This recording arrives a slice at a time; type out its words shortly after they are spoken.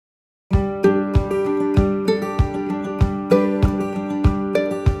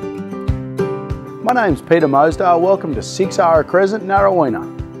My name's Peter Mosedale. Welcome to 6 Ara Crescent,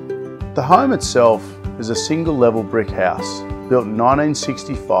 Narraweena. The home itself is a single level brick house built in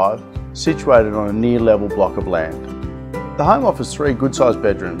 1965, situated on a near level block of land. The home offers 3 good sized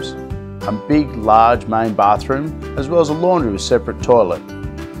bedrooms, a big large main bathroom, as well as a laundry with separate toilet.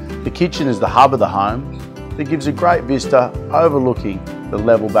 The kitchen is the hub of the home that gives a great vista overlooking the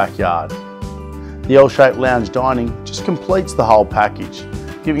level backyard. The L-shaped lounge dining just completes the whole package,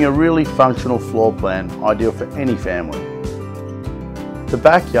 giving a really functional floor plan ideal for any family. The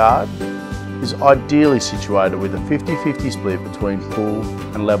backyard is ideally situated with a 50-50 split between full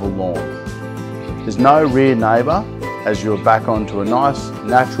and level lawn. There's no rear neighbour as you're back onto a nice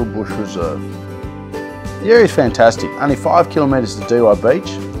natural bush reserve. The area is fantastic, only 5 kilometres to DY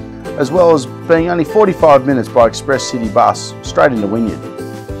Beach, as well as being only 45 minutes by Express City bus straight into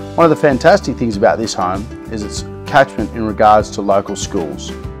Wynyard. One of the fantastic things about this home is its catchment in regards to local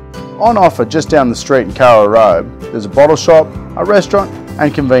schools. On offer just down the street in Carroll Road, there's a bottle shop, a restaurant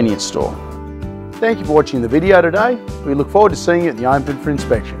and convenience store. Thank you for watching the video today. We look forward to seeing you at the open for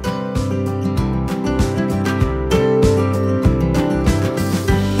inspection.